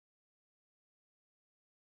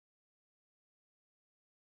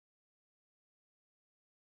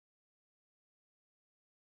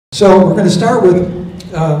So we're going to start with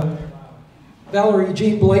Valerie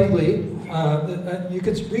Jean Blakely. You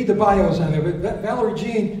could read the bios on there, but Valerie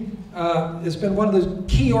Jean has been one of the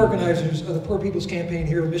key organizers of the Poor People's Campaign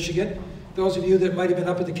here in Michigan. Those of you that might have been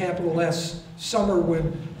up at the Capitol last summer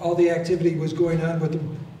when all the activity was going on with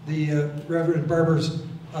the Reverend Barber's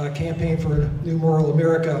campaign for a New Moral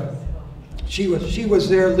America, she was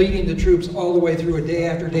there leading the troops all the way through it, day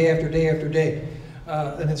after day after day after day.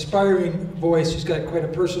 An inspiring voice. She's got quite a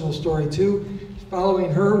personal story too. Following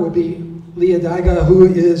her will be Dyga, who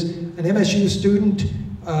is an MSU student,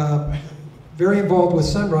 very involved with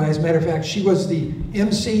Sunrsie. Matter of fact, she was the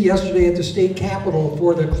MC yesterday at the state capitol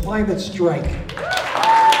for the climate strike.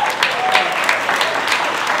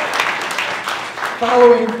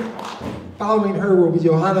 Following her will be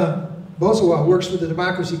Johanna. Bozuwa works for the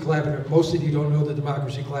Democracy Collaborative. Most of you don't know the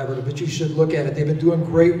Democracy Collaborative, but you should look at it. They've been doing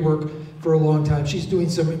great work for a long time. She's doing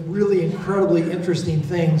some really incredibly interesting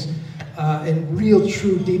things and real,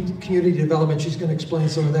 true, deep community development. She's going to explain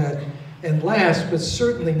some of that. And last, but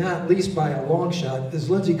certainly not least by a long shot, is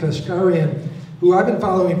Lindsay Koshgarian, who I've been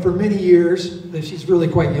following for many years. She's really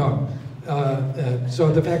quite young.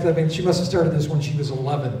 So the fact that she must have started this when she was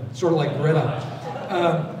 11, sort of like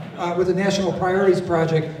Greta. With the National Priorities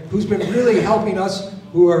Project, who's been really helping us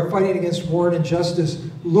who are fighting against war and injustice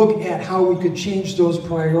look at how we could change those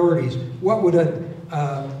priorities. What would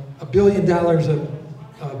 $1 billion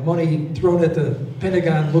of money thrown at the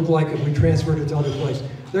Pentagon look like if we transferred it to other places?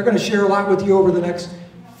 They're going to share a lot with you over the next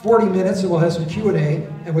 40 minutes, and we'll have some Q&A.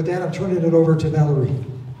 And with that, I'm turning it over to Valerie.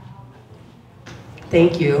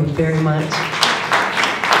 Thank you very much.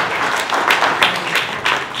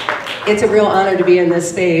 It's a real honor to be in this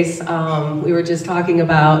space. We were just talking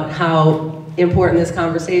about how important this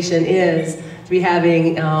conversation is to be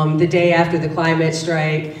having the day after the climate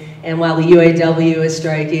strike, and while the UAW is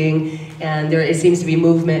striking, and it seems to be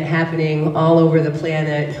movement happening all over the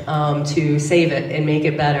planet to save it and make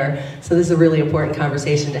it better. So this is a really important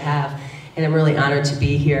conversation to have, and I'm really honored to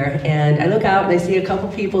be here. And I look out and I see a couple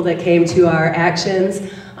people that came to our actions,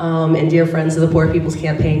 and dear friends of the Poor People's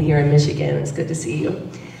Campaign here in Michigan. It's good to see you.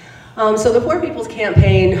 So the Poor People's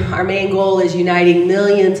Campaign, our main goal is uniting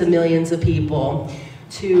millions and millions of people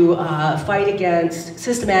to fight against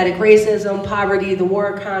systematic racism, poverty, the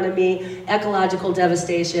war economy, ecological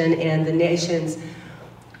devastation, and the nation's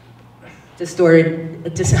distorted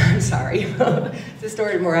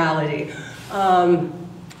morality.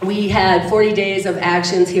 We had 40 days of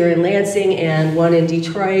actions here in Lansing and one in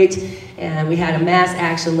Detroit, and we had a mass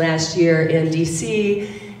action last year in DC.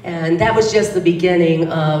 And that was just the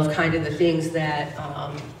beginning of kind of the things that,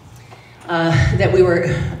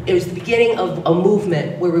 it was the beginning of a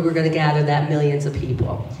movement where we were going to gather that millions of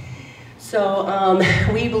people. So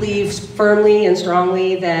we believe firmly and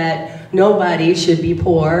strongly that nobody should be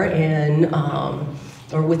poor in,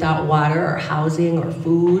 or without water or housing or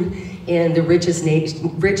food in the richest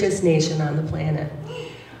nation on the planet.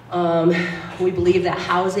 We believe that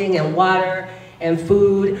housing and water and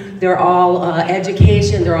food, they're all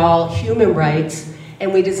education, they're all human rights,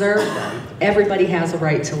 and we deserve them. Everybody has a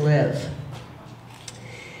right to live.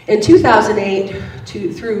 In 2008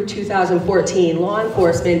 through 2014, law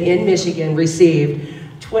enforcement in Michigan received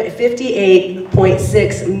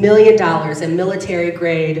 $58.6 million in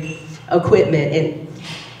military-grade equipment.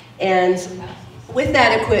 And with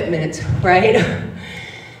that equipment, right,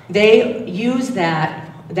 they use that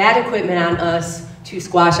equipment on us to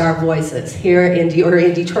squash our voices. Here in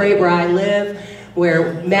Detroit, where I live,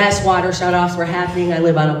 where mass water shutoffs were happening, I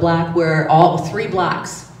live on a block where all 3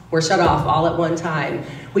 blocks were shut off all at one time.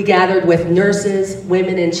 We gathered with nurses,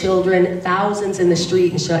 women, and children, thousands in the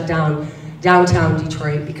street, and shut down downtown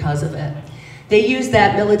Detroit because of it. They used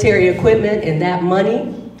that military equipment and that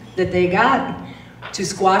money that they got to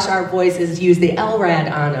squash our voices, use the LRAD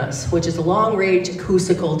on us, which is a long-range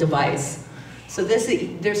acoustical device. So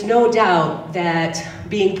there's no doubt that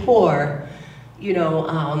being poor,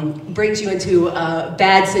 brings you into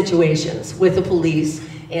bad situations with the police,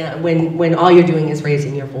 and when all you're doing is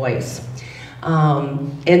raising your voice.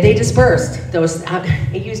 And they dispersed those.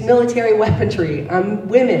 They used military weaponry on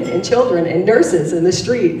women and children and nurses in the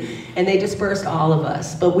street, and they dispersed all of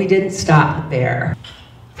us. But we didn't stop there.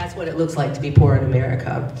 That's what it looks like to be poor in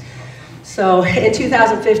America. So in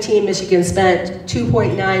 2015, Michigan spent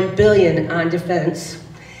 $2.9 billion on defense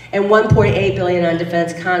and $1.8 billion on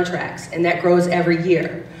defense contracts, and that grows every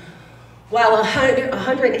year. While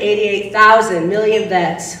 188,000 million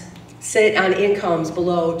vets sit on incomes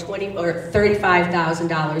below $20,000 or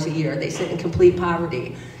 $35,000 a year. They sit in complete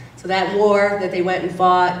poverty. So that war that they went and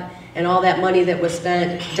fought and all that money that was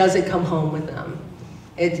spent doesn't come home with them.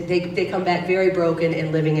 They come back very broken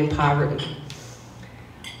and living in poverty.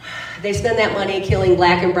 They spend that money killing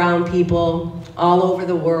black and brown people all over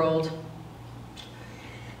the world,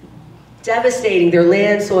 devastating their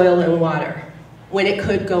land, soil, and water, when it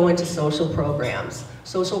could go into social programs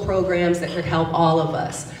that could help all of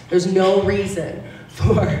us. There's no reason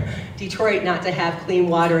for Detroit not to have clean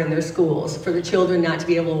water in their schools, for the children not to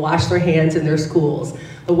be able to wash their hands in their schools.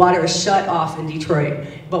 The water is shut off in Detroit,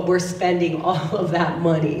 but we're spending all of that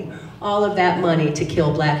money to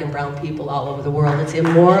kill black and brown people all over the world. It's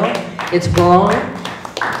immoral, it's wrong.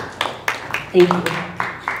 Thank you.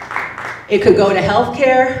 It could go to health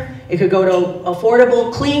care, it could go to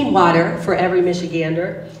affordable, clean water for every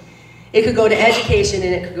Michigander. It could go to education,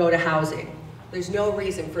 and it could go to housing. There's no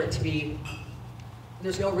reason for it to be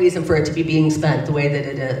being spent the way that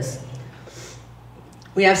it is.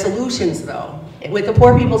 We have solutions, though. With the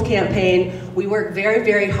Poor People's Campaign, we work very,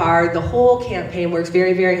 very hard. The whole campaign works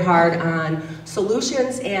very, very hard on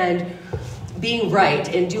solutions and being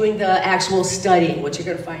right and doing the actual studying, which you're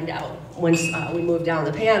going to find out once we move down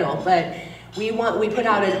the panel. But we put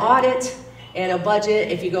out an audit and a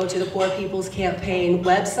budget. If you go to the Poor People's Campaign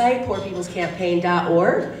website,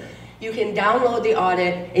 poorpeoplescampaign.org, you can download the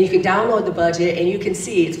audit and you can download the budget, and you can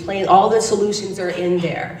see it's plain, all the solutions are in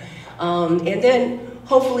there. And then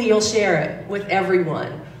hopefully you'll share it with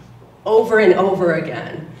everyone over and over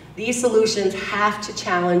again. These solutions have to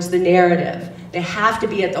challenge the narrative. They have to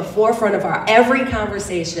be at the forefront of every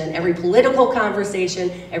conversation, every political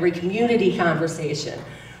conversation, every community conversation.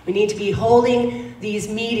 We need to be holding these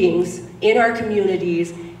meetings in our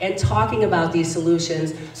communities and talking about these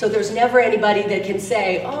solutions, so there's never anybody that can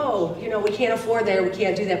say, oh, you know, we can't afford that or we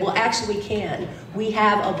can't do that. Well, actually we can. We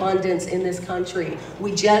have abundance in this country.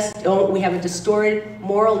 We just don't, we have a distorted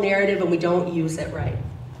moral narrative and we don't use it right.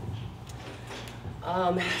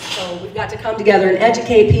 So we've got to come together and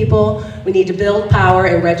educate people. We need to build power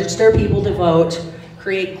and register people to vote,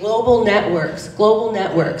 create global networks.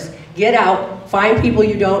 Get out, find people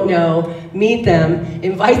you don't know, meet them,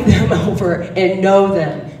 invite them over, and know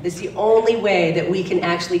them. It's the only way that we can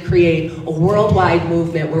actually create a worldwide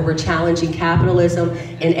movement where we're challenging capitalism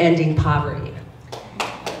and ending poverty.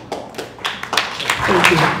 Thank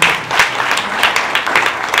you.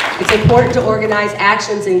 It's important to organize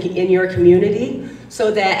actions in your community, so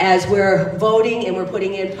that as we're voting and we're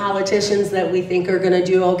putting in politicians that we think are going to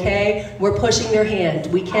do okay, we're pushing their hand.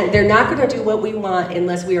 They're not going to do what we want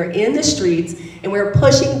unless we are in the streets and we're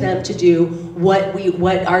pushing them to do what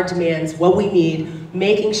our demands, what we need,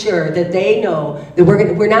 making sure that they know that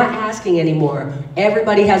we're not asking anymore.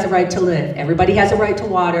 Everybody has a right to live. Everybody has a right to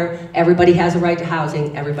water. Everybody has a right to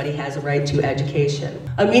housing. Everybody has a right to education.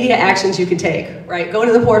 Immediate actions you can take, right? Go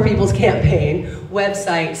to the Poor People's Campaign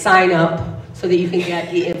website, sign up, so that you can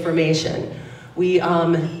get the information. We,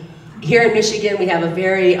 here in Michigan, we have a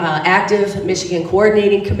very active Michigan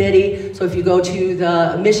Coordinating Committee. So if you go to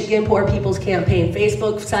the Michigan Poor People's Campaign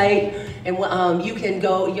Facebook site, and you can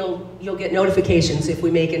go, you'll get notifications if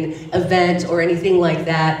we make an event or anything like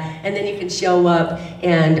that, and then you can show up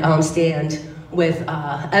and stand with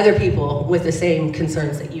other people with the same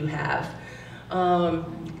concerns that you have.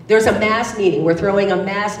 There's a mass meeting. We're throwing a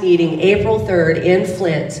mass meeting April 3rd in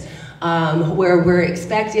Flint, where we're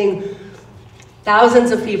expecting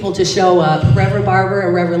thousands of people to show up. Reverend Barber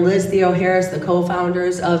and Reverend Liz Theo Harris, the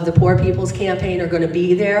co-founders of the Poor People's Campaign, are going to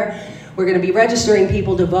be there. We're going to be registering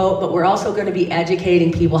people to vote, but we're also going to be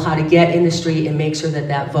educating people how to get in the street and make sure that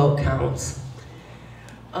that vote counts.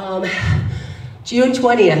 June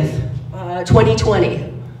 20th,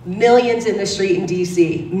 2020, millions in the street in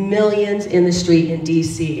DC. Millions in the street in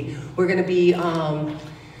DC. We're going to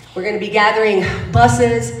be gathering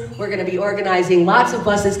buses. We're going to be organizing lots of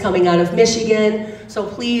buses coming out of Michigan. So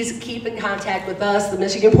please keep in contact with us, the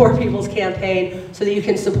Michigan Poor People's Campaign, so that you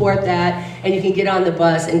can support that and you can get on the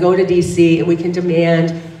bus and go to DC, and we can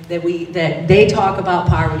demand that they talk about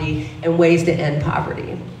poverty and ways to end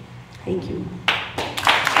poverty. Thank you.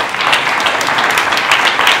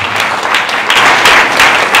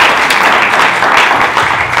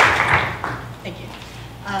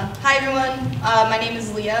 Hi everyone, my name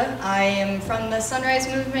is Leah. I am from the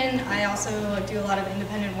Sunrsie movement. I also do a lot of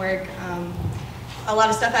independent work, a lot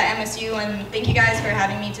of stuff at MSU, and thank you guys for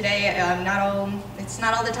having me today. It's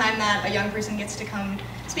not all the time that a young person gets to come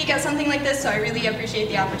speak at something like this, so I really appreciate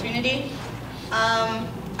the opportunity.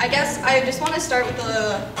 I guess I just want to start with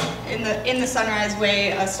in the Sunrsie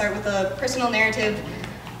way, start with a personal narrative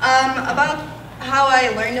about how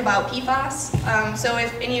I learned about PFAS. So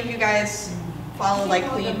if any of you guys follow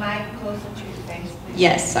the mic closer to your face, please.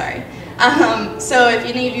 Yes, sorry. So if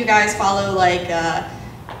any of you guys follow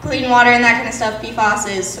clean water and that kind of stuff. PFAS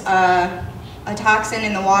is a toxin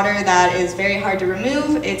in the water that is very hard to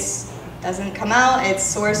remove. It doesn't come out. It's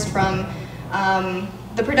sourced from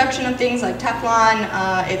the production of things like Teflon.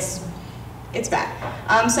 It's bad.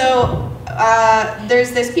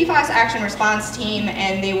 There's this PFAS action response team,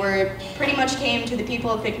 and they were pretty much came to the people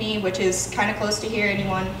of Pinckney, which is kind of close to here,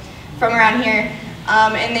 anyone from around here.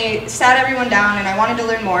 And they sat everyone down, and I wanted to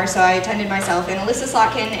learn more, so I attended myself. And Alyssa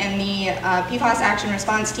Slotkin and the PFAS Action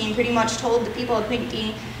Response Team pretty much told the people of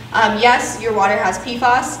Pinckney, yes, your water has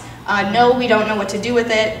PFAS. No, we don't know what to do with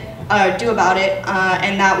it, do about it,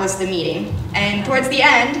 and that was the meeting. And towards the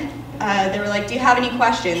end, they were like, do you have any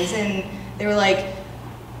questions? And they were like,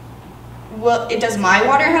 well, does my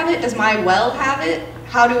water have it? Does my well have it?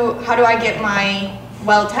 How do I get my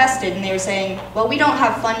well tested? And they were saying, well, we don't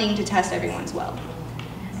have funding to test everyone's well.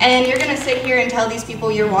 And you're gonna sit here and tell these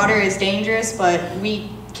people your water is dangerous, but we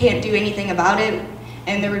can't do anything about it.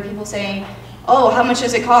 And there were people saying, oh, how much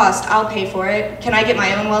does it cost? I'll pay for it. Can I get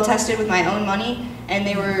my own well tested with my own money? And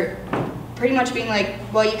they were pretty much being like,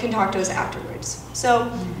 well, you can talk to us afterwards.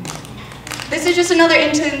 So this is just another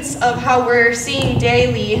instance of how we're seeing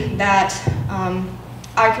daily that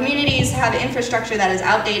our communities have infrastructure that is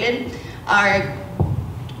outdated. Our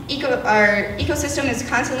ecosystem is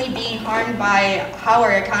constantly being harmed by how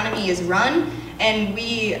our economy is run, and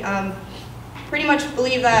we pretty much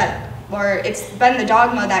believe that, or it's been the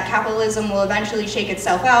dogma that capitalism will eventually shake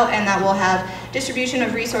itself out and that we'll have distribution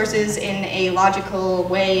of resources in a logical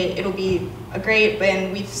way. It'll be great,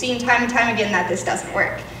 and we've seen time and time again that this doesn't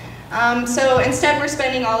work. So instead we're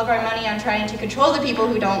spending all of our money on trying to control the people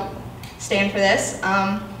who don't stand for this,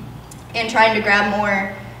 and trying to grab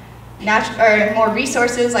more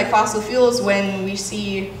resources like fossil fuels when we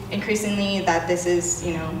see increasingly that this is,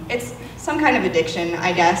 it's some kind of addiction,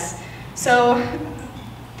 I guess. So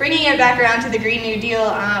bringing it back around to the Green New Deal,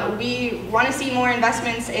 we want to see more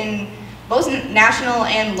investments in both national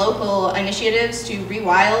and local initiatives to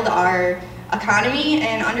rewild our economy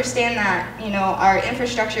and understand that, our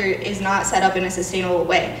infrastructure is not set up in a sustainable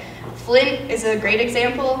way. Flint is a great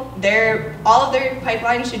example. All of their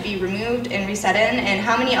pipelines should be removed and reset in, and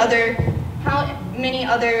how many other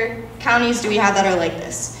counties do we have that are like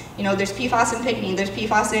this? There's PFAS in Pinckney, there's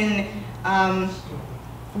PFAS in,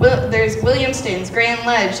 there's Williamston's, Grand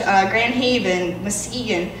Ledge, Grand Haven,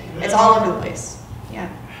 Muskegon. It's all over the place, yeah.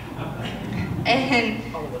 And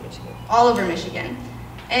all over Michigan.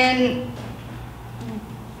 And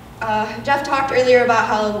Jeff talked earlier about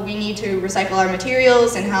how we need to recycle our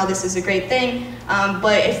materials and how this is a great thing,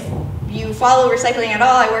 but if you follow recycling at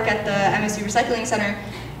all, I work at the MSU Recycling Center,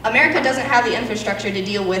 America doesn't have the infrastructure to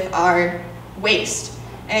deal with our waste.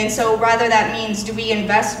 And so rather that means, do we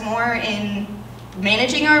invest more in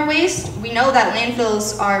managing our waste? We know that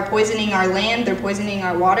landfills are poisoning our land, they're poisoning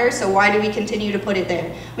our water, so why do we continue to put it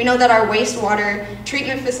there? We know that our wastewater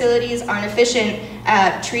treatment facilities aren't efficient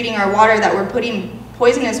at treating our water, that we're putting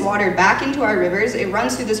poisonous water back into our rivers. It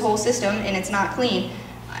runs through this whole system and it's not clean.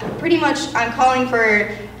 Pretty much I'm calling for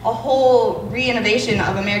a whole re-innovation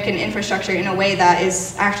of American infrastructure in a way that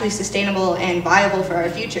is actually sustainable and viable for our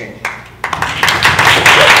future.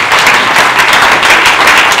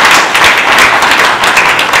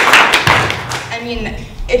 I mean,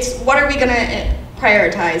 what are we gonna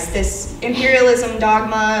prioritize? This imperialism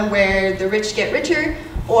dogma where the rich get richer,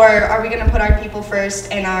 or are we gonna put our people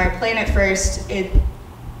first and our planet first?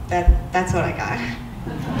 That's what I got.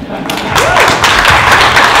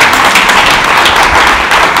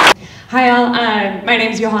 Hi all, my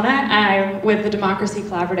name is Johanna. I'm with the Democracy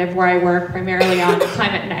Collaborative, where I work primarily on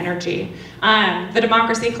climate and energy. The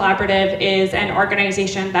Democracy Collaborative is an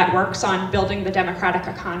organization that works on building the democratic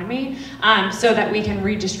economy so that we can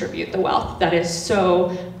redistribute the wealth that is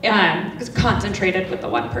so concentrated with the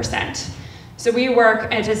 1%. So we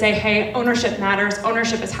work to say, hey, ownership matters.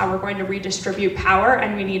 Ownership is how we're going to redistribute power,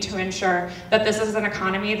 and we need to ensure that this is an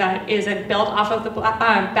economy that isn't built off of the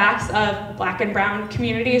backs of Black and brown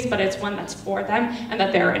communities, but it's one that's for them and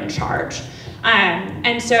that they're in charge.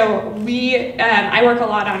 And so I work a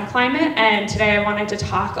lot on climate, and today I wanted to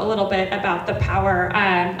talk a little bit about the power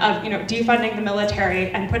of defunding the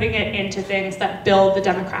military and putting it into things that build the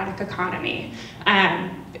democratic economy.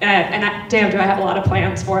 Damn, do I have a lot of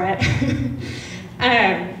plans for it.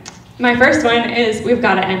 My first one is we've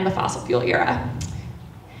got to end the fossil fuel era.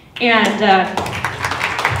 And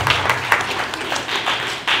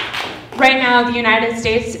right now, the United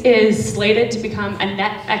States is slated to become a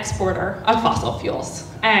net exporter of fossil fuels.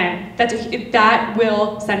 And that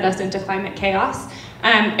will send us into climate chaos.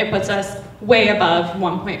 It puts us way above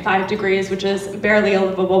 1.5 degrees, which is barely a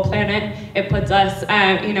livable planet. It puts us,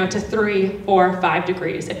 to 3, 4, 5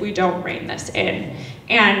 degrees if we don't rein this in.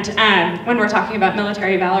 And when we're talking about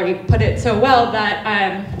military, Valerie put it so well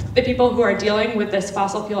that the people who are dealing with this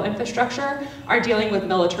fossil fuel infrastructure are dealing with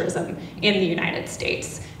militarism in the United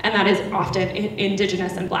States. And that is often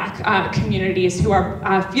indigenous and Black communities who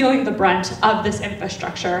are feeling the brunt of this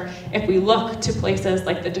infrastructure. If we look to places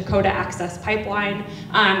like the Dakota Access Pipeline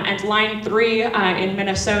and Line 3 in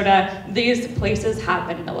Minnesota, these places have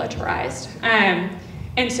been militarized. And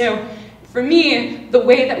so for me, the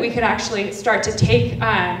way that we could actually start to take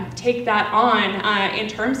that on in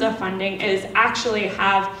terms of funding is actually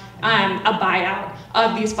have a buyout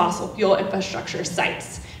of these fossil fuel infrastructure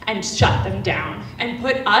sites and shut them down and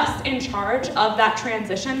put us in charge of that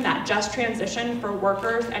transition, that just transition for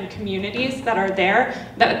workers and communities that are there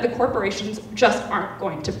that the corporations just aren't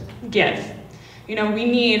going to give. We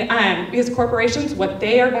need, because corporations, what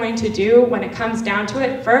they are going to do when it comes down to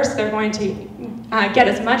it, first they're going to get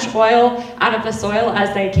as much oil out of the soil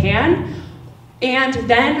as they can. And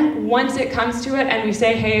then once it comes to it and we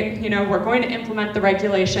say, hey, we're going to implement the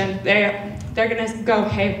regulation, they're going to go,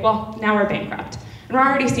 hey, well, now we're bankrupt. And we're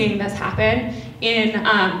already seeing this happen in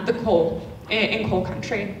in coal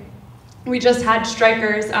country. We just had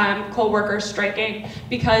strikers, coal workers striking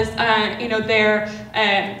because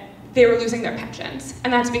they were losing their pensions,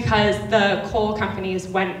 and that's because the coal companies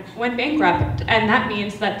went bankrupt, and that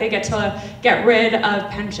means that they get to get rid of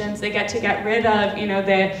pensions, they get to get rid of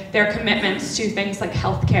their commitments to things like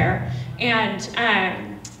healthcare, and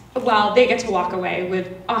while they get to walk away with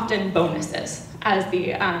often bonuses as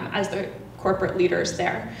the corporate leaders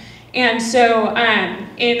there. And so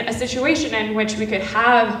in a situation in which we could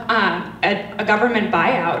have a government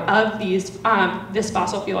buyout of this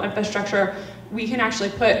fossil fuel infrastructure, we can actually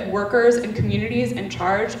put workers and communities in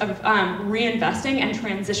charge of reinvesting and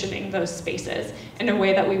transitioning those spaces in a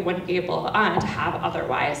way that we wouldn't be able to have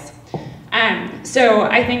otherwise. So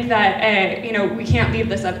I think that we can't leave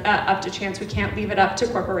this up to chance. We can't leave it up to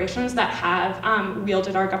corporations that have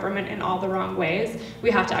wielded our government in all the wrong ways. We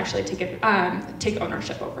have to actually take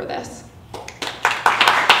ownership over this.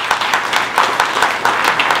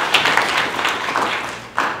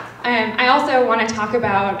 I also want to talk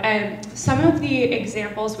about some of the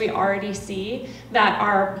examples we already see that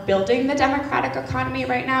are building the democratic economy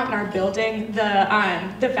right now and are building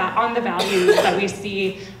on the values that we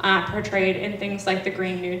see portrayed in things like the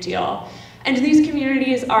Green New Deal. And these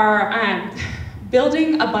communities are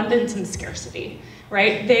building abundance and scarcity,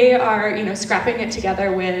 right? They are, scrapping it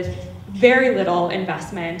together with very little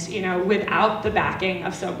investment, without the backing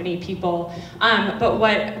of so many people. But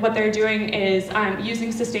what they're doing is using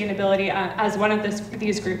sustainability as one of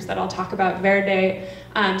these groups that I'll talk about. Verde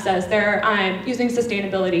says they're using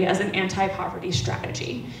sustainability as an anti-poverty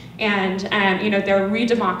strategy. And they're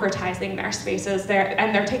re-democratizing their spaces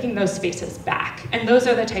and they're taking those spaces back. And those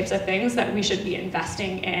are the types of things that we should be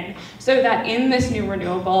investing in, so that in this new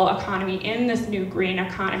renewable economy, in this new green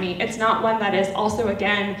economy, it's not one that is also,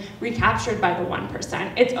 again, recaptured by the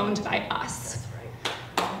 1%. It's owned by us.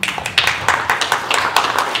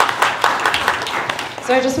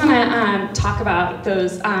 So I just want to talk about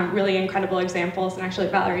those really incredible examples, and actually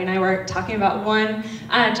Valerie and I were talking about one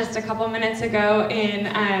just a couple minutes ago in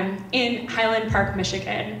Highland Park,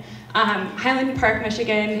 Michigan. Highland Park,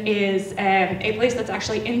 Michigan is a place that's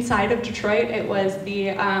actually inside of Detroit. It was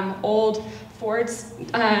the old Ford's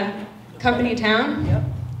company town. Yep.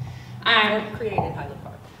 Ford created Highland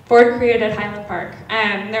Park. Ford created Highland Park.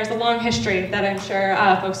 There's a long history that I'm sure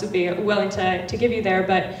folks would be willing to give you there,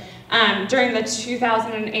 but during the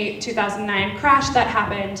 2008-2009 crash that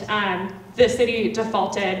happened, the city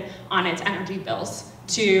defaulted on its energy bills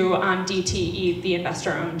to DTE, the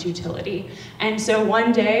investor-owned utility. And so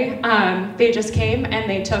one day, they just came and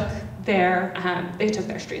they took their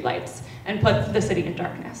streetlights and put the city in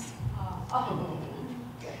darkness.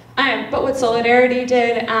 But what Solidarity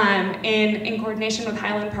did in coordination with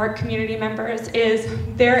Highland Park community members is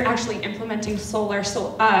they're actually implementing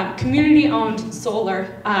community-owned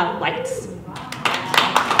solar lights.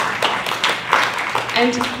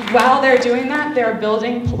 And while they're doing that, they're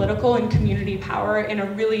building political and community power in a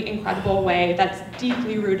really incredible way that's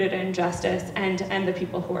deeply rooted in justice and the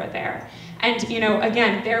people who are there. And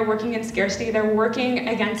again, they're working in scarcity. They're working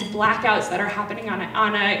against blackouts that are happening on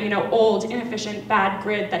a old, inefficient, bad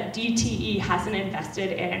grid that DTE hasn't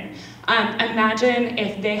invested in. Imagine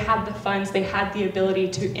if they had the funds, they had the ability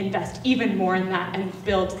to invest even more in that and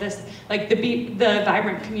build this, like the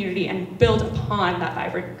vibrant community, and build upon that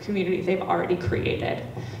vibrant community they've already created.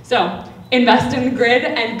 So invest in the grid,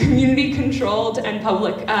 and community-controlled and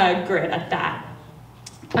public grid at that.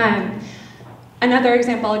 Another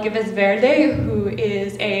example I'll give is Verde, who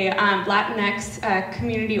is a Latinx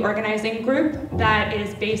community organizing group that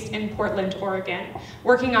is based in Portland, Oregon,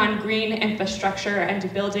 working on green infrastructure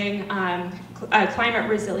and building climate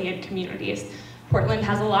resilient communities. Portland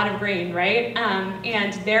has a lot of rain, right?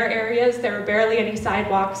 And their areas, there are barely any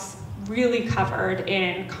sidewalks really covered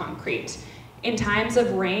in concrete. In times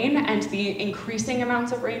of rain and the increasing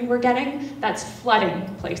amounts of rain we're getting, that's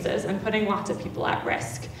flooding places and putting lots of people at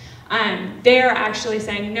risk. They are actually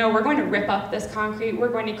saying, no, we're going to rip up this concrete, we're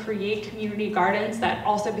going to create community gardens that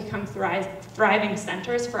also become thriving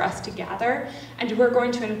centers for us to gather, and we're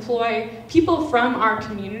going to employ people from our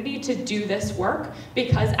community to do this work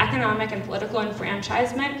because economic and political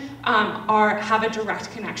enfranchisement have a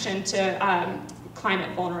direct connection to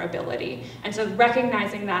climate vulnerability. And so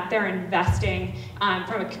recognizing that they're investing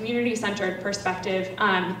from a community-centered perspective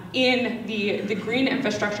in the green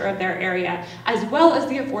infrastructure of their area, as well as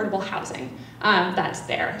the affordable housing that's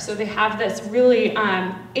there. So they have this really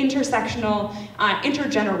intersectional,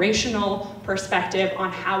 intergenerational perspective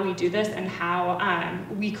on how we do this and how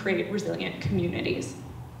we create resilient communities.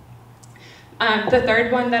 The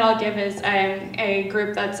third one that I'll give is a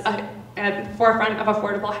group that's at the forefront of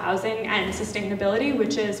affordable housing and sustainability,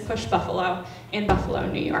 which is Push Buffalo in Buffalo,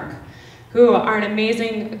 New York, who are an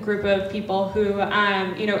amazing group of people who,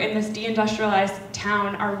 in this deindustrialized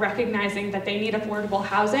town are recognizing that they need affordable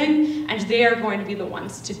housing, and they are going to be the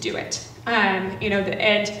ones to do it. And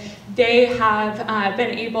they have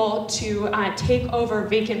been able to take over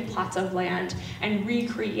vacant plots of land and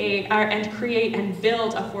recreate and create and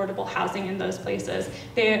build affordable housing in those places.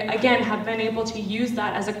 They, again, have been able to use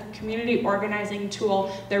that as a community organizing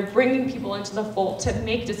tool. They're bringing people into the fold to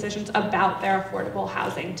make decisions about their affordable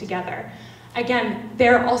housing together. Again,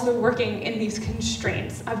 they're also working in these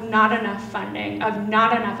constraints of not enough funding, of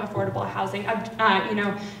not enough affordable housing, of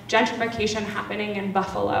gentrification happening in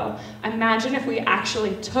Buffalo. Imagine if we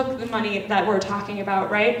actually took the money that we're talking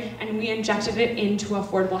about, right, and we injected it into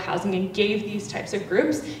affordable housing and gave these types of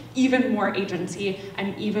groups even more agency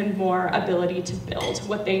and even more ability to build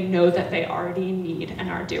what they know that they already need and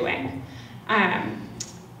are doing.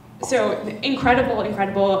 So incredible,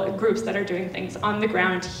 incredible groups that are doing things on the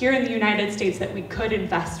ground here in the United States that we could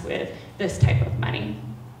invest with this type of money.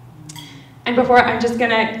 And before, I'm just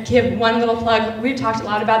gonna give one little plug. We've talked a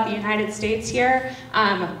lot about the United States here,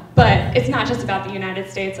 but it's not just about the United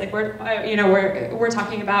States. Like we're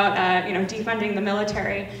talking about defunding the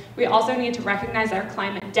military. We also need to recognize our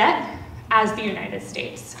climate debt as the United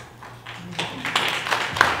States.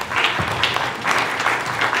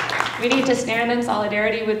 We need to stand in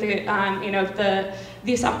solidarity with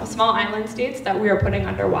these small island states that we are putting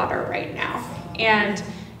underwater right now. And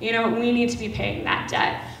we need to be paying that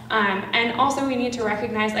debt. And also we need to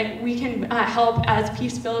recognize we can help as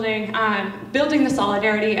peace building, building the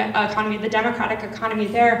solidarity economy, the democratic economy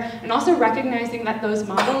there, and also recognizing that those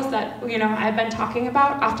models that I've been talking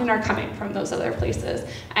about often are coming from those other places.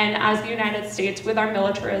 And as the United States, with our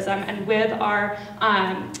militarism and with our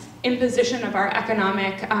imposition of our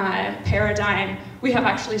economic paradigm, we have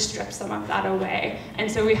actually stripped some of that away.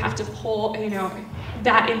 And so we have to pull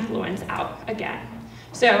that influence out again.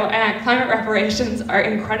 So climate reparations are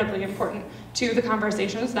incredibly important to the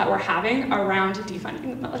conversations that we're having around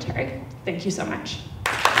defunding the military. Thank you so much.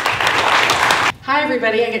 Hi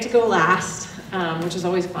everybody, I get to go last, which is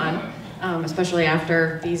always fun, especially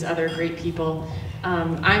after these other great people.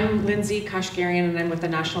 I'm Lindsay, Koshgarian, and I'm with the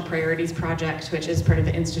National Priorities Project, which is part of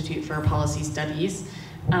the Institute for Policy Studies.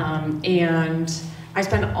 And I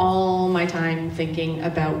spend all my time thinking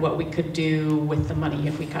about what we could do with the money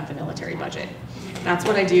if we cut the military budget. That's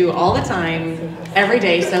what I do all the time, every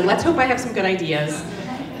day, so let's hope I have some good ideas.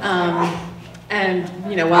 And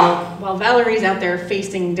while Valerie's out there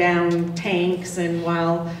facing down tanks, and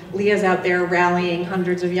while Leah's out there rallying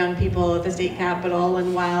hundreds of young people at the state capitol,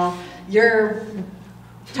 and while you're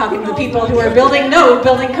talking to the people who are building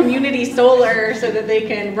community solar so that they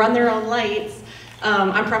can run their own lights,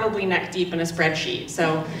 I'm probably neck deep in a spreadsheet.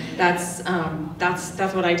 So that's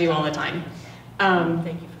what I do all the time.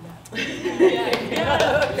 Thank you for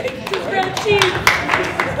that.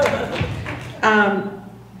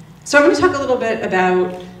 So I'm going to talk a little bit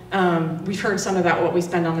about, we've heard some about what we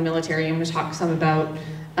spend on the military. I'm going to talk some about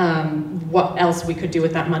what else we could do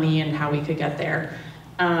with that money and how we could get there.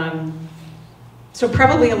 So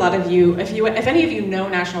probably a lot of you, if any of you know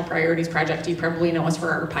National Priorities Project, you probably know us for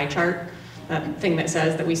our pie chart, that thing that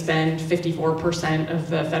says that we spend 54% of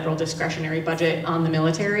the federal discretionary budget on the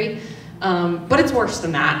military. But it's worse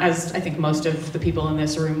than that, as I think most of the people in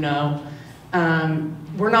this room know.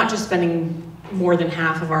 we're not just spending more than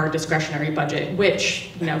half of our discretionary budget, which,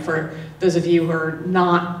 you know, for those of you who are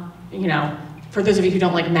not, you know, for those of you who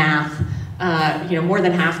don't like math, you know, more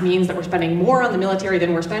than half means that we're spending more on the military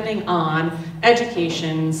than we're spending on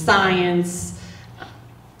education, science,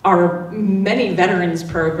 our many veterans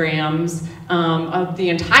programs, of the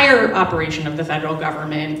entire operation of the federal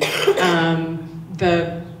government,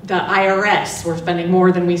 the IRS, we're spending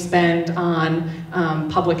more than we spend on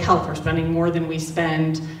public health, we're spending more than we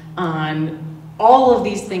spend on all of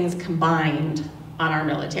these things combined on our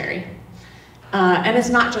military. And it's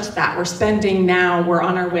not just that, we're spending now, we're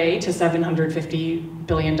on our way to $750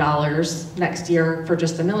 billion next year for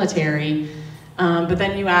just the military. But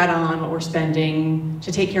then you add on what we're spending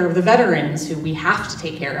to take care of the veterans who we have to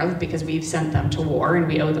take care of because we've sent them to war and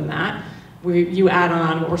we owe them that. You add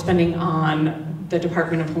on what we're spending on the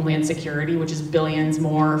Department of Homeland Security, which is billions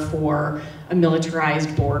more for a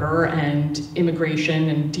militarized border and immigration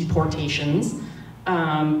and deportations.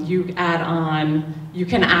 You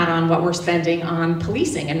can add on what we're spending on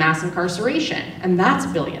policing and mass incarceration, and that's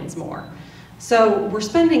billions more. So we're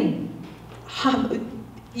spending,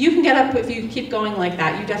 you can get up, if you keep going like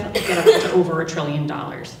that, you definitely get up to over $1 trillion.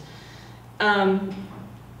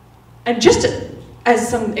 And just as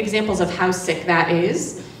some examples of how sick that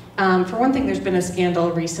is, for one thing, there's been a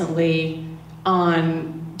scandal recently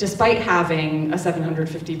on, despite having a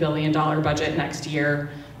 $750 billion budget next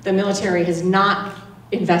year, the military has not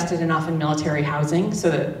invested enough in military housing, so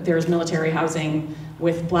that there's military housing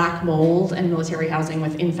with black mold and military housing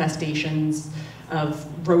with infestations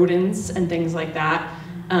of rodents and things like that,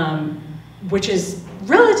 which is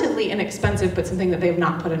relatively inexpensive, but something that they've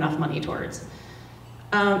not put enough money towards.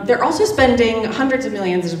 They're also spending hundreds of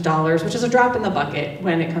millions of dollars, which is a drop in the bucket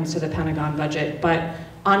when it comes to the Pentagon budget, but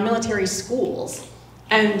on military schools.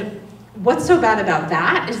 And what's so bad about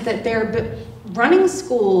that is that they're running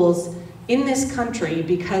schools in this country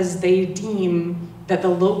because they deem that the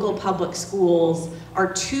local public schools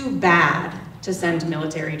are too bad to send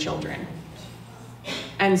military children.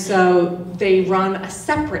 And so they run a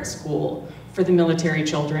separate school for the military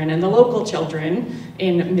children, and the local children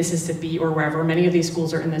in Mississippi or wherever, many of these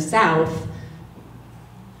schools are in the South,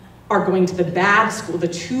 are going to the bad school, the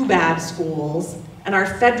too bad schools, and our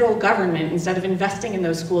federal government, instead of investing in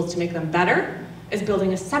those schools to make them better, is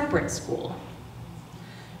building a separate school.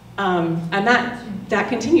 And that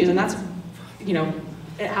continues, and that's, you know,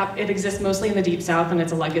 it exists mostly in the Deep South, and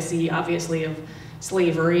it's a legacy, obviously, of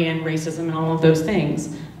slavery and racism and all of those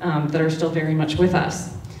things that are still very much with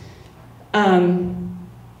us.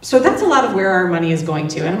 So that's a lot of where our money is going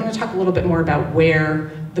to, and I'm going to talk a little bit more about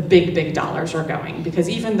where the big dollars are going, because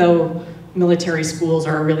even though military schools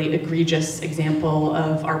are a really egregious example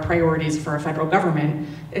of our priorities for a federal government,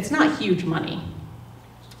 it's not huge money.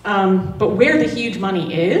 But where the huge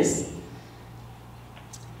money is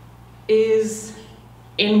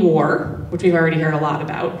in war, which we've already heard a lot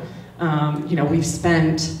about. You know,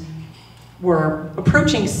 we're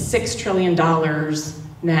approaching $6 trillion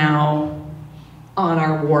now on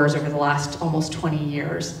our wars over the last almost 20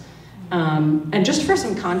 years. And just for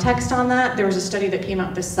some context on that, there was a study that came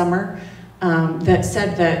out this summer that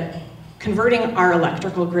said that converting our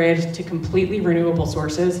electrical grid to completely renewable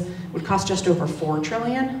sources would cost just over $4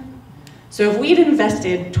 trillion. So if we'd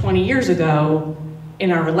invested 20 years ago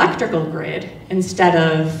in our electrical grid and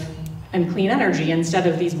clean energy instead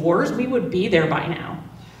of these wars, we would be there by now.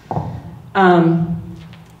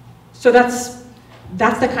 So that's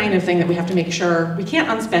the kind of thing that we have to make sure, we can't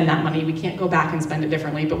unspend that money, we can't go back and spend it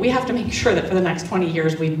differently, but we have to make sure that for the next 20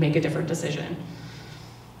 years we'd make a different decision.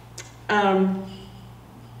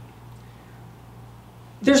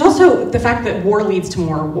 There's also the fact that war leads to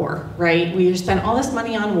more war, right? We spend all this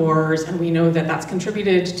money on wars, and we know that that's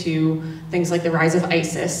contributed to things like the rise of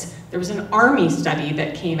ISIS. There was an army study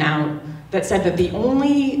that came out that said that the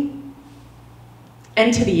only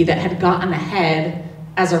entity that had gotten ahead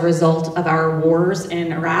as a result of our wars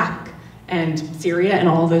in Iraq and Syria and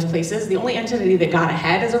all of those places, the only entity that got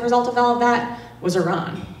ahead as a result of all of that was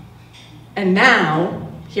Iran. And now,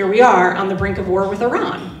 here we are on the brink of war with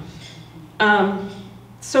Iran.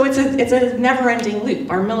 So it's a never-ending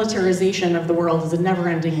loop. Our militarization of the world is a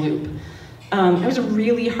never-ending loop. I was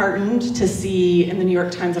really heartened to see in the New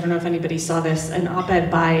York Times, I don't know if anybody saw this, an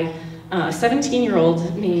op-ed by a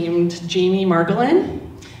 17-year-old named Jamie Margolin,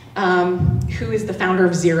 who is the founder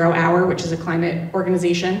of 0 Hour, which is a climate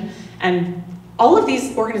organization. And all of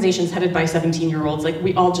these organizations headed by 17-year-olds, like,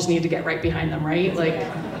 we all just need to get right behind them, right? Like,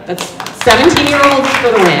 that's 17-year-olds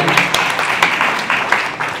for the win.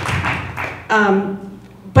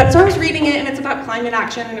 But so I was reading it, and it's about climate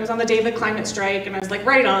action, and it was on the day of the climate strike, and I was like,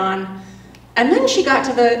 right on. And then she got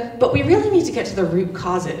to but we really need to get to the root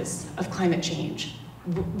causes of climate change,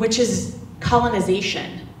 which is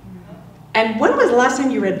colonization. And when was the last time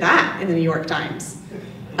you read that in the New York Times?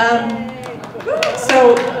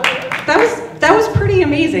 So that was pretty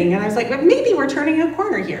amazing. And I was like, well, maybe we're turning a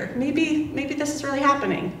corner here. Maybe this is really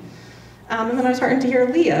happening. And then I was starting to hear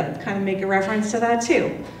Leah kind of make a reference to that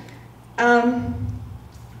too.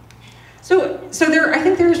 So I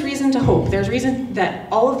think there's reason to hope. There's reason that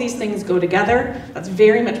all of these things go together. That's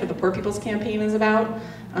very much what the Poor People's Campaign is about.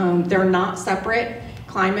 They're not separate.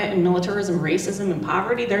 Climate and militarism, racism and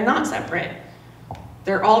poverty, they're not separate.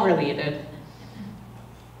 They're all related.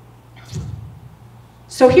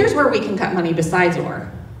 So here's where we can cut money besides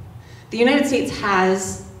war. The United States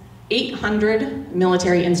has 800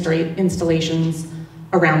 military installations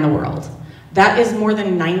around the world. That is more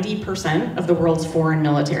than 90% of the world's foreign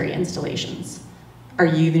military installations are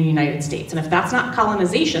in the United States. And if that's not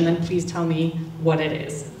colonization, then please tell me what it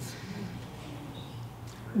is.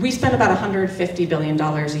 We spend about $150 billion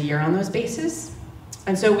a year on those bases.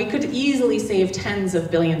 And so we could easily save tens of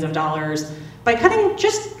billions of dollars by cutting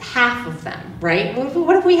just half of them, right?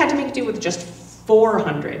 What if we had to make do with just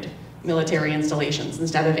 400 military installations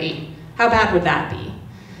instead of 8? How bad would that be?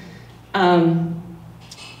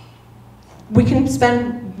 We can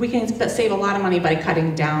save a lot of money by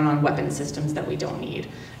cutting down on weapon systems that we don't need.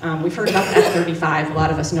 We've heard about the F-35, a lot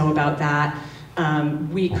of us know about that.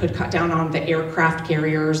 We could cut down on the aircraft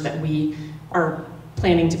carriers that we are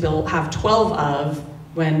planning to have 12 of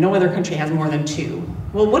when no other country has more than 2.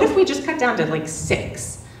 Well, what if we just cut down to like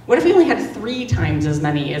 6? What if we only had 3 times as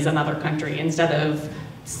many as another country instead of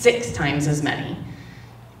 6 times as many?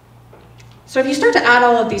 So if you start to add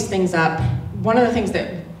all of these things up, one of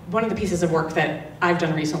the pieces of work that I've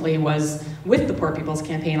done recently was with the Poor People's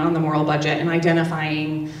Campaign on the moral budget and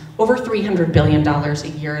identifying over $300 billion a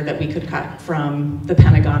year that we could cut from the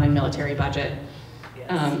Pentagon and military budget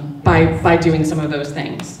by doing some of those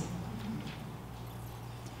things.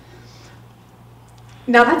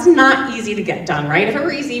 Now that's not easy to get done, right? If it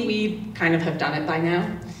were easy, we'd kind of have done it by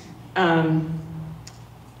now. And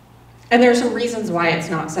there are some reasons why it's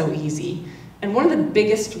not so easy. And one of the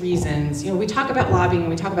biggest reasons, we talk about lobbying and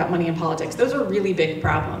we talk about money in politics. Those are really big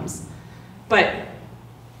problems. But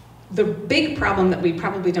the big problem that we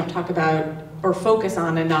probably don't talk about or focus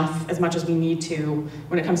on enough as much as we need to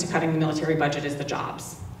when it comes to cutting the military budget is the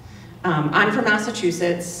jobs. I'm from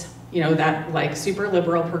Massachusetts, that like super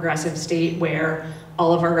liberal progressive state where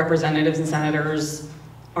all of our representatives and senators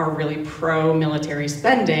are really pro-military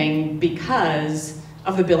spending because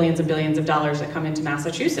of the billions and billions of dollars that come into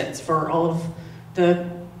Massachusetts for all of the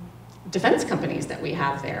defense companies that we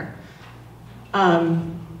have there.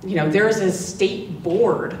 There's a state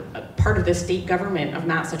board, a part of the state government of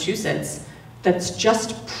Massachusetts that's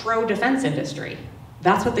just pro-defense industry.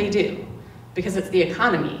 That's what they do, because it's the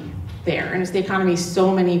economy there, and it's the economy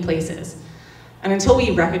so many places. And until we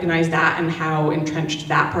recognize that and how entrenched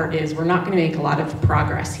that part is, we're not going to make a lot of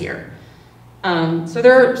progress here. So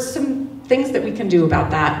there are some things that we can do about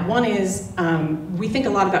that. One is we think a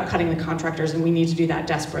lot about cutting the contractors, and we need to do that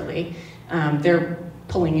desperately. They're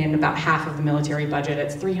pulling in about half of the military budget.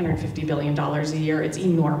 It's $350 billion a year. It's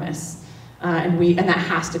enormous, and that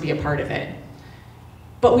has to be a part of it.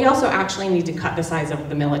 But we also actually need to cut the size of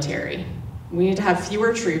the military. We need to have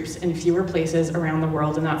fewer troops in fewer places around the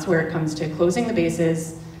world, and that's where it comes to closing the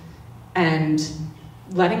bases and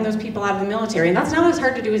letting those people out of the military. And that's not as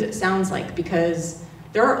hard to do as it sounds like, because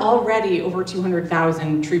there are already over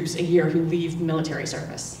 200,000 troops a year who leave military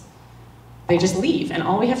service. They just leave, and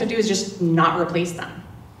all we have to do is just not replace them.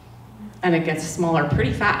 And it gets smaller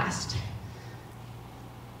pretty fast.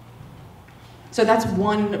 So that's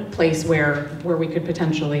one place where we could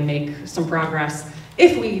potentially make some progress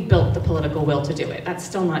if we built the political will to do it. That's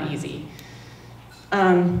still not easy.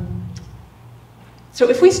 So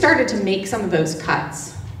if we started to make some of those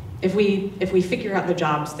cuts, if we figure out the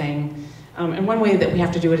jobs thing, and one way that we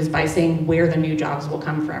have to do it is by saying where the new jobs will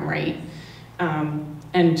come from, right?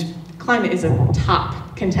 And climate is a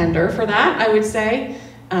top contender for that, I would say.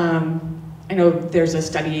 I know there's a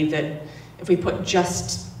study that if we put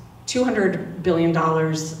just $200 billion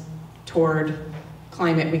toward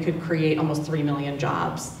climate, we could create almost 3 million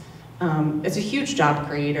jobs. It's a huge job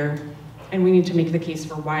creator, and we need to make the case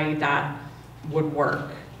for why that would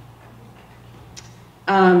work.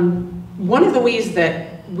 One of the ways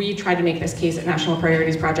that we try to make this case at National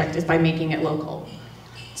Priorities Project is by making it local.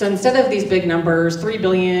 So instead of these big numbers, 3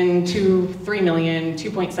 billion to 3 million,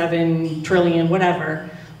 2.7 trillion, whatever,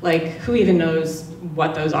 like who even knows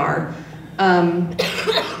what those are?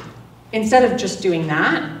 Instead of just doing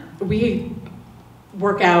that, we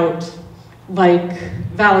work out like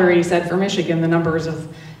Valerie said for Michigan, the numbers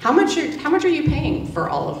of how much are you paying for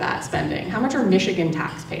all of that spending? How much are Michigan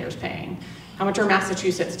taxpayers paying? How much are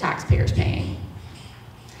Massachusetts taxpayers paying?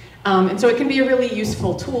 And so it can be a really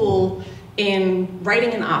useful tool in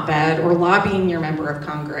writing an op-ed or lobbying your member of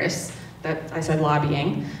Congress, that I said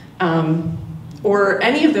lobbying, or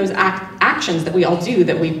any of those actions that we all do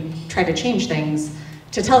that we try to change things,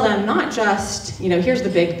 to tell them not just, here's the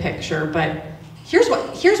big picture, but here's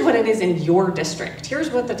what it is in your district. Here's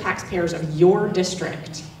what the taxpayers of your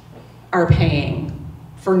district are paying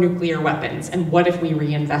for nuclear weapons, and what if we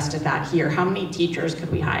reinvested that here? How many teachers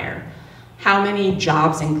could we hire? How many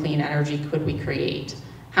jobs in clean energy could we create?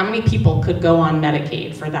 How many people could go on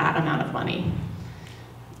Medicaid for that amount of money?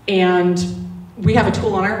 And we have a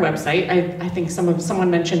tool on our website. I think someone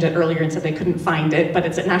mentioned it earlier and said they couldn't find it, but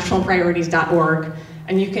it's at nationalpriorities.org,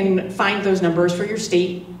 and you can find those numbers for your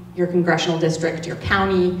state, your congressional district, your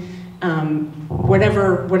county,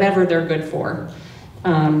 whatever they're good for.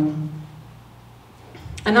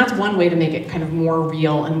 And that's one way to make it kind of more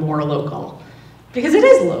real and more local. Because it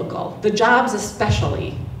is local. The jobs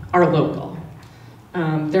especially are local.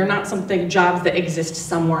 They're not jobs that exist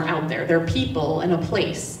somewhere out there. They're people in a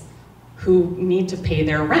place who need to pay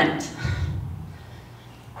their rent.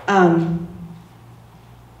 And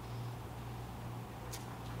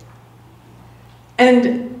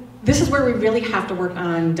this is where we really have to work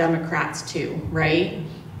on Democrats too, right?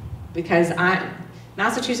 Because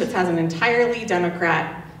Massachusetts has an entirely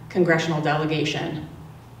Democrat congressional delegation,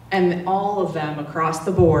 and all of them across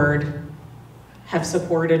the board have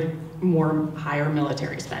supported higher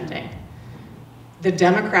military spending. The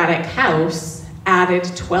Democratic House added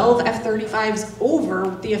 12 F-35s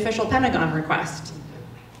over the official Pentagon request.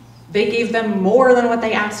 They gave them more than what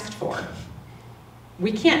they asked for.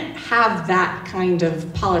 We can't have that kind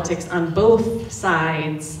of politics on both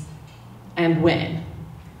sides and win.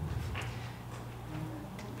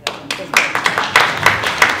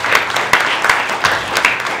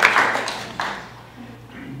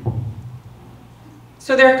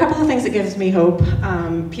 So there are a couple of things that gives me hope.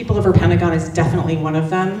 People Over Pentagon is definitely one of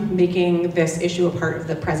them. Making this issue a part of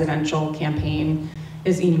the presidential campaign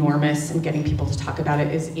is enormous, and getting people to talk about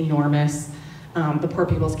it is enormous. The Poor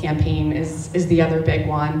People's Campaign is the other big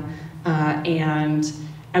one. And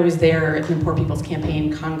I was there at the Poor People's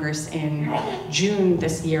Campaign Congress in June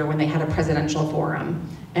this year when they had a presidential forum.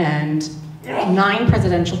 And 9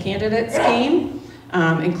 presidential candidates came,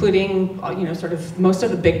 including sort of most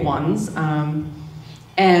of the big ones.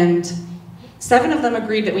 And 7 of them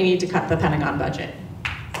agreed that we need to cut the Pentagon budget.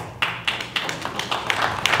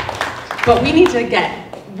 But we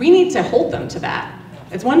need to hold them to that.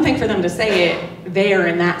 It's one thing for them to say it there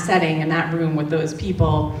in that setting, in that room with those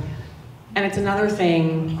people, and it's another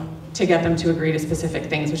thing to get them to agree to specific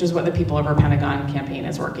things, which is what the People Over Pentagon campaign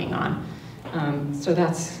is working on. So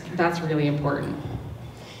that's really important.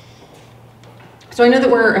 So I know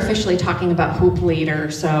that we're officially talking about hope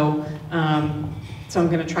later, so I'm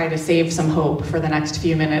going to try to save some hope for the next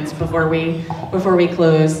few minutes before we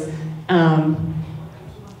close.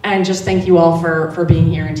 And just thank you all for being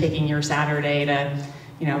here and taking your Saturday to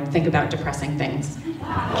think about depressing things.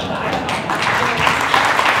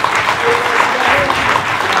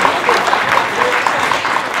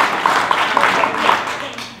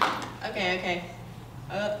 Okay.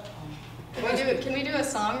 Can we do a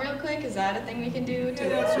song real quick? Is that a thing we can do to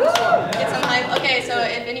get some hype? Okay, so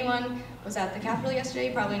if anyone was at the Capitol yesterday,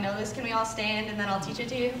 you probably know this. Can we all stand and then I'll teach it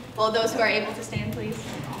to you? Well, those who are able to stand, please.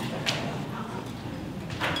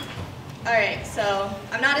 All right, so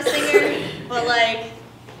I'm not a singer, but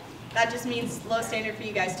that just means low standard for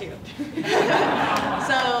you guys too.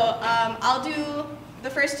 So I'll do the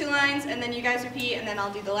first 2 lines and then you guys repeat, and then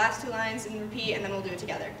I'll do the last 2 lines and repeat, and then we'll do it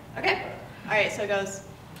together. Okay? All right, so it goes.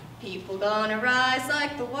 People gonna rise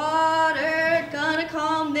like the water, gonna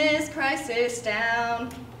calm this crisis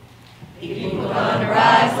down. People gonna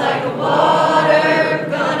rise like the water,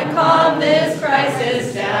 gonna calm this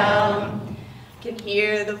crisis down. Can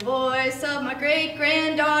hear the voice of my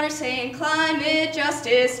great-granddaughter saying climate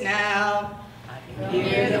justice now. I can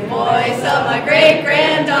hear the voice of my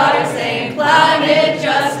great-granddaughter saying climate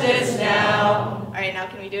justice now. All right, now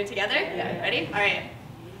can we do it together? Yeah. Ready? All right.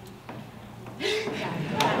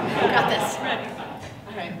 Got this. Ready.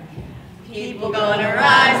 All right. People gonna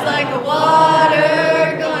rise like the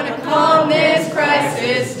water, gonna calm this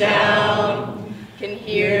crisis down. Can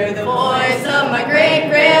hear the voice of my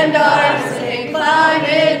great-granddaughter saying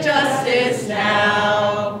climate justice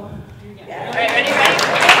now. Yeah. All right, ready? All right,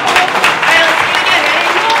 let's do it again. Ready?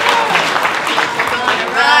 Gonna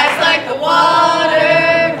rise like the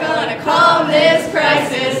water, gonna calm this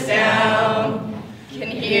crisis down.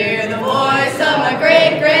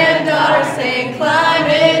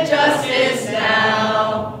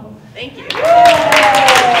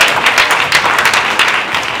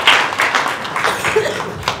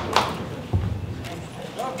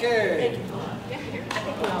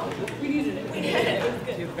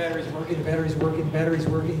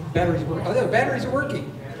 batteries work. Oh, the batteries are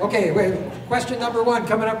working. Okay, wait. Question number 1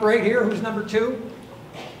 coming up right here. Who's number 2?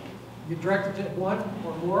 You direct it to one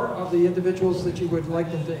or more of the individuals that you would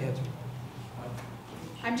like them to answer.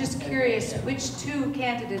 I'm just curious, which 2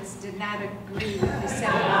 candidates did not agree with the 7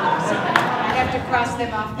 others? I have to cross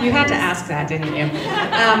them off. You had to ask that, didn't you?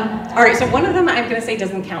 All right, so one of them I'm going to say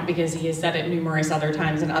doesn't count because he has said it numerous other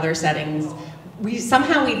times in other settings. We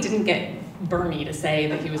didn't get Bernie to say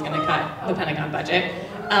that he was going to cut the Pentagon budget.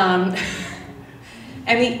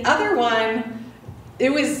 And the other one,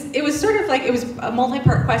 it was sort of like, it was a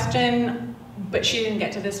multi-part question, but she didn't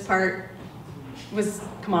get to this part, was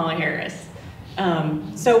Kamala Harris.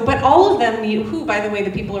 But all of them need, who, by the way, the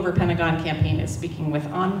People Over Pentagon campaign is speaking with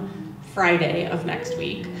on Friday of next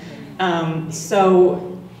week.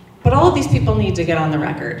 But all of these people need to get on the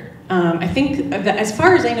record. I think that, as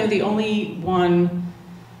far as I know, the only one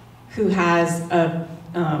who has a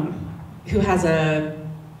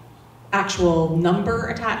actual number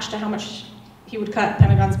attached to how much he would cut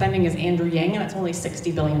Pentagon spending is Andrew Yang, and it's only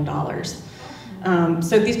 $60 billion.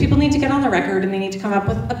 So these people need to get on the record, and they need to come up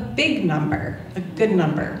with a big number, a good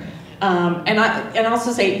number. And I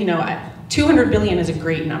also say, you know, 200 billion is a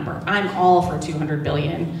great number. I'm all for 200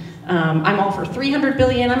 billion. I'm all for 300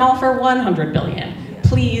 billion. I'm all for 100 billion.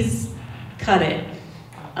 Please cut it.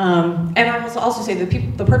 And I will also say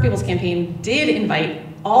the Poor People's Campaign did invite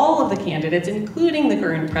all of the candidates, including the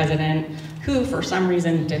current president, who for some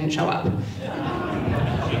reason didn't show up.